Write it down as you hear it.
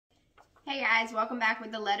Hey guys, welcome back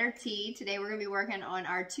with the letter T. Today we're going to be working on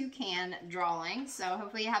our toucan drawing. So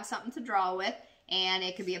hopefully you have something to draw with, and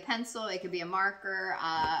it could be a pencil, it could be a marker,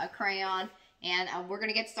 a crayon, and we're going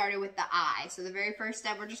to get started with the eye. So the very first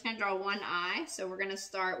step, we're just going to draw one eye. So we're going to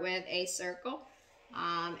start with a circle,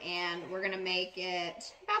 and we're going to make it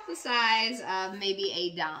about the size of maybe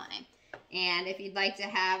a dime. And if you'd like to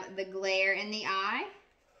have the glare in the eye,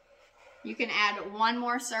 you can add one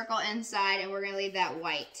more circle inside, and we're going to leave that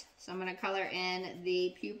white. So I'm going to color in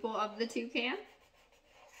the pupil of the toucan.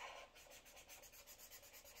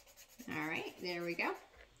 All right, there we go.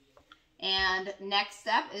 And next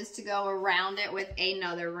step is to go around it with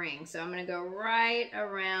another ring. So I'm going to go right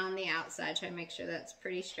around the outside. Try to make sure that's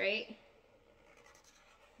pretty straight.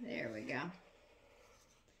 There we go.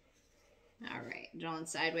 All right, drawing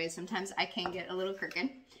sideways. Sometimes I can get a little crooked.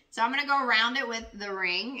 So I'm going to go around it with the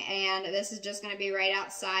ring, and this is just going to be right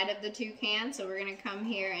outside of the toucan. So we're going to come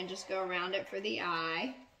here and just go around it for the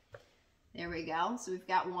eye. There we go. So we've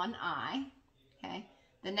got one eye. Okay.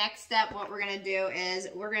 The next step, what we're going to do is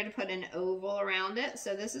we're going to put an oval around it.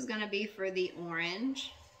 So this is going to be for the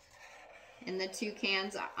orange. In the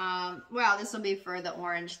toucan's, well, this will be for the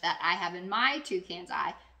orange that I have in my toucan's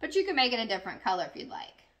eye, but you can make it a different color if you'd like.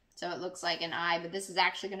 So it looks like an eye, but this is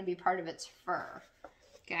actually going to be part of its fur.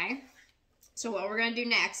 Okay, so what we're going to do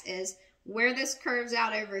next is where this curves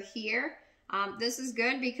out over here, this is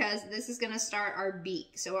good because this is going to start our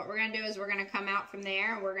beak. So what we're going to do is we're going to come out from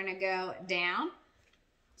there and we're going to go down.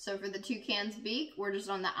 So for the toucan's beak, we're just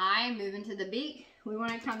on the eye, moving to the beak. We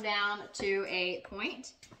want to come down to a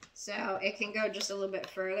point. So it can go just a little bit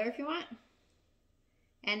further if you want.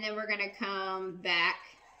 And then we're going to come back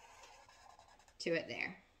to it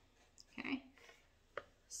there. Okay.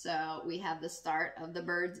 So we have the start of the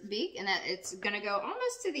bird's beak, and that it's going to go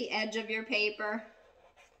almost to the edge of your paper.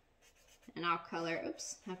 And I'll color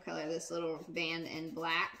this little band in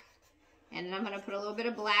black. And then I'm going to put a little bit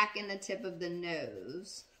of black in the tip of the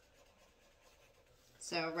nose.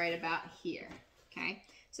 So right about here. Okay.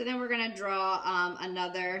 So then we're going to draw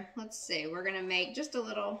another, let's see, we're going to make just a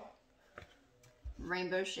little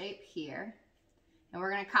rainbow shape here. And we're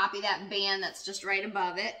going to copy that band that's just right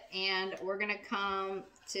above it. And we're going to come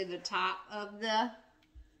to the top of the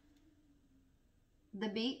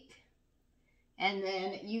beak. And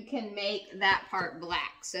then you can make that part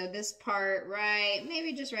black. So this part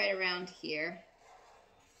maybe just right around here.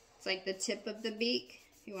 It's like the tip of the beak.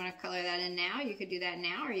 If you want to color that in now, you could do that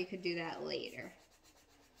now, or you could do that later.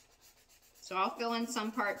 So I'll fill in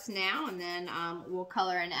some parts now, and then we'll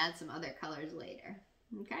color and add some other colors later.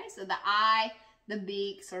 Okay, so the eye, the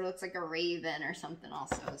beak sort of looks like a raven or something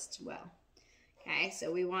also as well. Okay,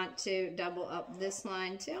 so we want to double up this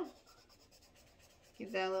line too.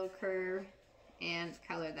 Give that a little curve and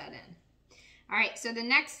color that in. All right, so the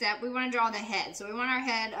next step, we want to draw the head. So we want our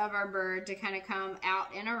head of our bird to kind of come out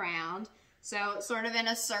and around. So sort of in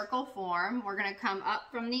a circle form, we're going to come up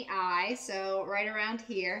from the eye, so right around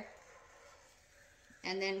here,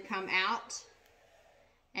 and then come out,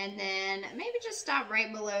 and then maybe just stop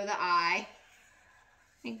right below the eye.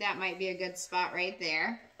 I think that might be a good spot right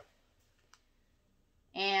there.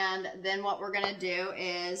 And then what we're going to do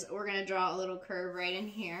is we're going to draw a little curve right in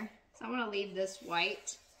here. So I'm going to leave this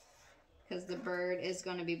white because the bird is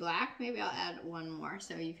going to be black. Maybe I'll add one more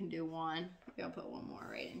so you can do one. Maybe I'll put one more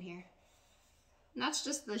right in here. And that's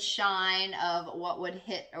just the shine of what would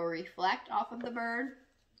hit or reflect off of the bird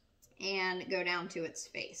and go down to its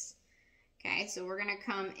face. Okay, so we're going to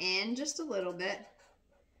come in just a little bit.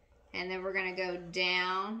 And then we're going to go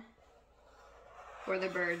down for the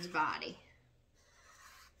bird's body.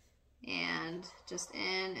 And just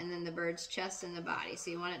in, and then the bird's chest and the body. So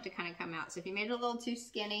you want it to kind of come out. So if you made it a little too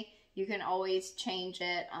skinny, you can always change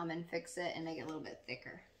it and fix it and make it a little bit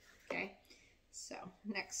thicker. Okay, so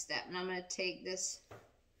next step. And I'm going to take this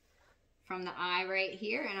from the eye right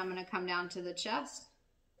here, and I'm going to come down to the chest.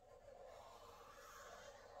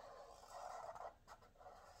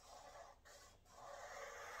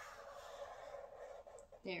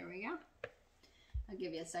 There we go. I'll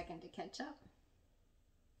give you a second to catch up.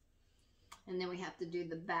 And then we have to do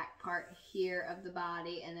the back part here of the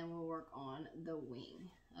body, and then we'll work on the wing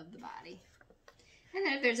of the body. And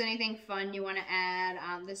then if there's anything fun you want to add,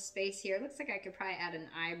 this space here, it looks like I could probably add an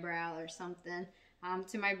eyebrow or something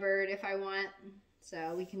to my bird if I want.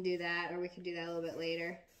 So we can do that, or we can do that a little bit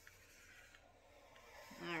later.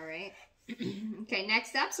 All right. Okay,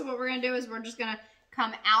 next up, so what we're going to do is we're just going to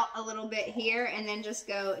come out a little bit here and then just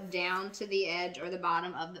go down to the edge or the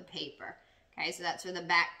bottom of the paper. Okay, so that's for the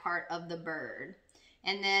back part of the bird.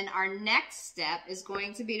 And then our next step is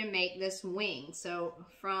going to be to make this wing. So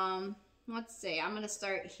from let's see, I'm gonna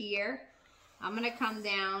start here. I'm gonna come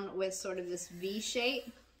down with sort of this V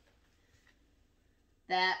shape.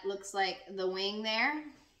 That looks like the wing there.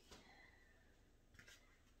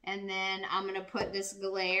 And then I'm gonna put this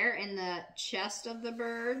glare in the chest of the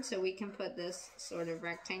bird so we can put this sort of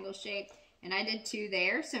rectangle shape. And I did 2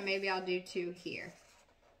 there, so maybe I'll do 2 here.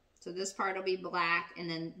 So this part will be black, and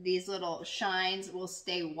then these little shines will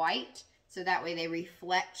stay white, so that way they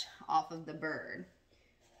reflect off of the bird.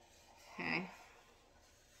 Okay.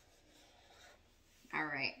 All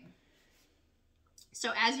right.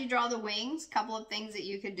 So as you draw the wings, a couple of things that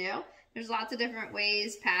you could do. There's lots of different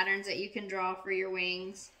ways, patterns that you can draw for your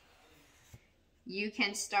wings. You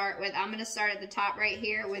can start with, I'm going to start at the top right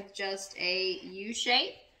here with just a U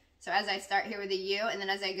shape. So as I start here with a U, and then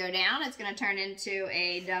as I go down, it's going to turn into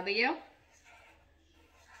a W.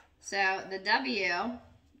 So the W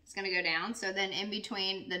is going to go down. So then in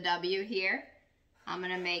between the W here, I'm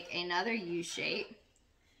going to make another U shape.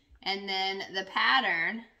 And then the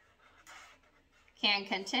pattern can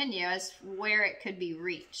continue as where it could be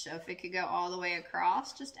reached. So if it could go all the way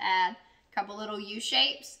across, just add a couple little U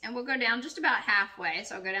shapes, and we'll go down just about halfway.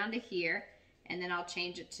 So I'll go down to here, and then I'll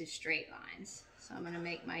change it to straight lines. So I'm going to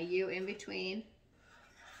make my U in between.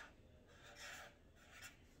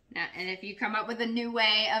 Now, and if you come up with a new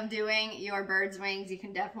way of doing your bird's wings, you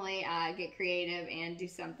can definitely get creative and do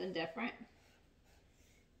something different.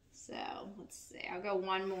 So let's see, I'll go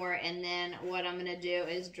one more, and then what I'm going to do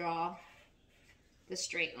is draw the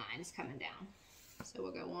straight lines coming down. So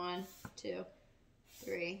we'll go 1, 2,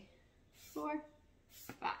 3, 4,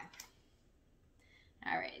 5.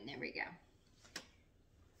 All right, and there we go.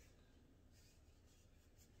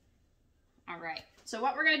 All right, so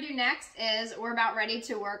what we're gonna do next is we're about ready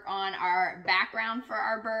to work on our background for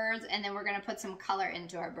our birds, and then we're gonna put some color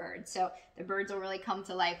into our birds. So the birds will really come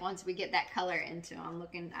to life once we get that color into them,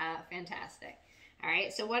 looking fantastic. All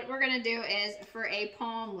right, so what we're gonna do is for a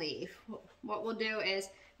palm leaf, what we'll do is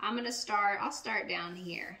I'll start down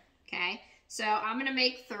here, okay? So I'm gonna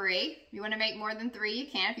make 3. If you wanna make more than 3, you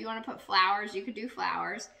can. If you wanna put flowers, you could do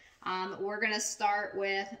flowers. We're gonna start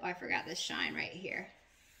with, oh, I forgot this shine right here.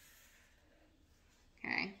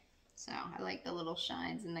 Okay, so I like the little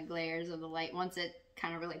shines and the glares of the light once it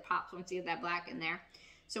kind of really pops, once you get that black in there.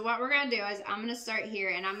 So what we're gonna do is I'm gonna start here,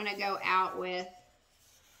 and I'm gonna go out with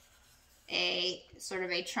a sort of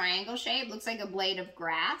a triangle shape. Looks like a blade of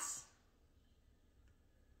grass.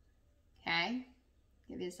 Okay,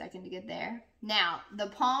 give you a second to get there. Now, the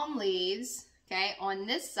palm leaves, okay, on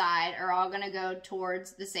this side are all gonna go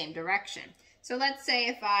towards the same direction. So let's say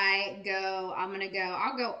if I go,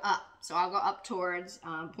 I'll go up. So I'll go up towards,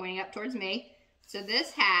 pointing up towards me. So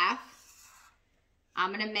this half,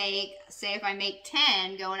 I'm gonna make, say if I make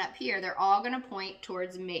 10 going up here, they're all gonna point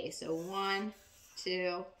towards me. So 1,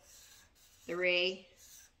 2, 3,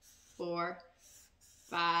 4,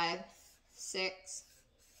 5, 6,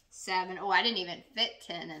 7. Oh, I didn't even fit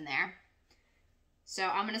 10 in there. So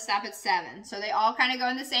I'm gonna stop at 7. So they all kind of go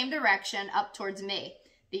in the same direction up towards me.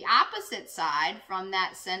 The opposite side from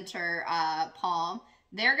that center palm,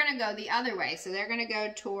 they're gonna go the other way. So they're gonna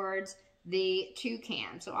go towards the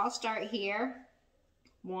toucan. So I'll start here.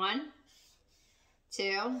 1,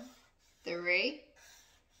 2, 3,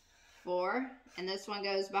 4. And this one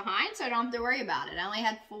goes behind, so I don't have to worry about it. I only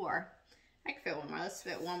had 4. I can fit one more. Let's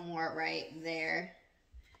fit one more right there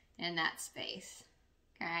in that space.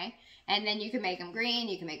 Okay. And then you can make them green.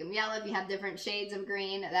 You can make them yellow. If you have different shades of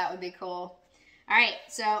green, that would be cool. All right,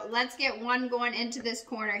 so let's get one going into this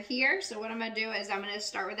corner here. So what I'm gonna do is I'm gonna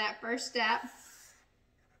start with that first step.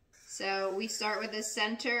 So we start with the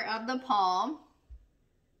center of the palm,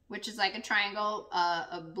 which is like a triangle,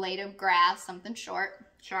 a blade of grass, something short,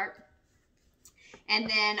 sharp. And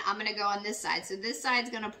then I'm gonna go on this side. So this side's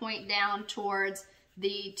gonna point down towards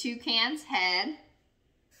the toucan's head.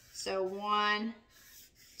 So 1,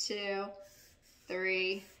 2,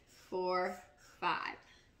 3, 4, 5.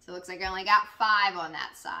 So it looks like I only got 5 on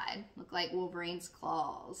that side. Look like Wolverine's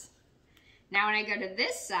claws. Now when I go to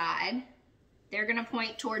this side, they're gonna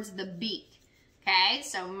point towards the beak. Okay,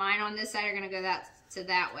 so mine on this side are gonna go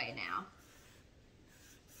that way now.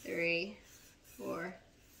 3, 4,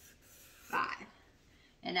 5.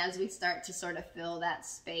 And as we start to sort of fill that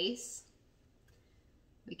space,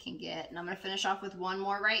 we can get, and I'm gonna finish off with one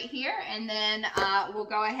more right here, and then we'll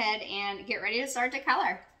go ahead and get ready to start to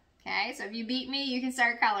color. Okay, so if you beat me, you can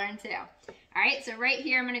start coloring too. All right, so right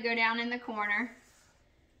here, I'm gonna go down in the corner.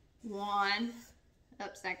 1,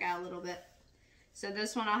 oops, that got a little bit. So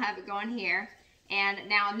this one, I'll have it going here. And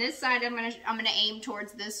now on this side, I'm gonna aim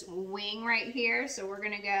towards this wing right here. So we're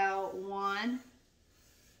gonna go 1,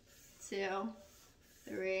 2,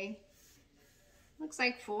 3, Looks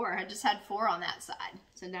like 4. I just had 4 on that side.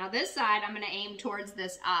 So now this side, I'm going to aim towards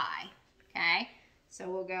this eye. Okay? So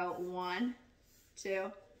we'll go 1,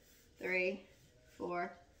 2, 3,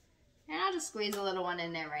 4. And I'll just squeeze a little one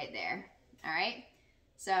in there right there. All right?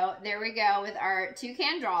 So there we go with our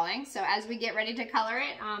toucan drawing. So as we get ready to color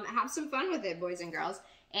it, have some fun with it, boys and girls.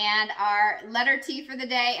 And our letter T for the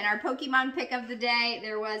day and our Pokemon pick of the day,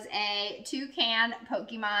 there was a toucan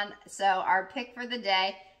Pokemon. So our pick for the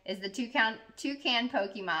day is the toucan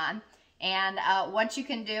Pokemon. And what you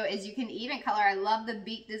can do is you can even color. I love the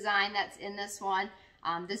beak design that's in this one.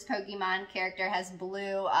 This Pokemon character has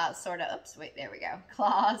blue sort of, oops, wait, there we go,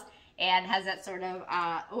 claws. And has that sort of,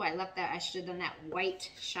 oh, I left that, I should have done that white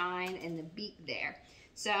shine in the beak there.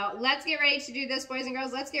 So let's get ready to do this, boys and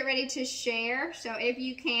girls. Let's get ready to share. So if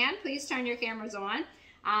you can, please turn your cameras on.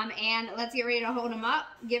 And let's get ready to hold them up.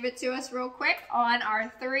 Give it to us real quick on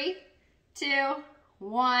our 3, 2,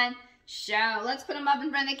 1, show. Let's put them up in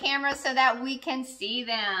front of the camera so that we can see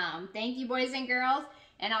them. Thank you, boys and girls.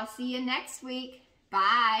 And I'll see you next week.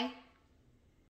 Bye.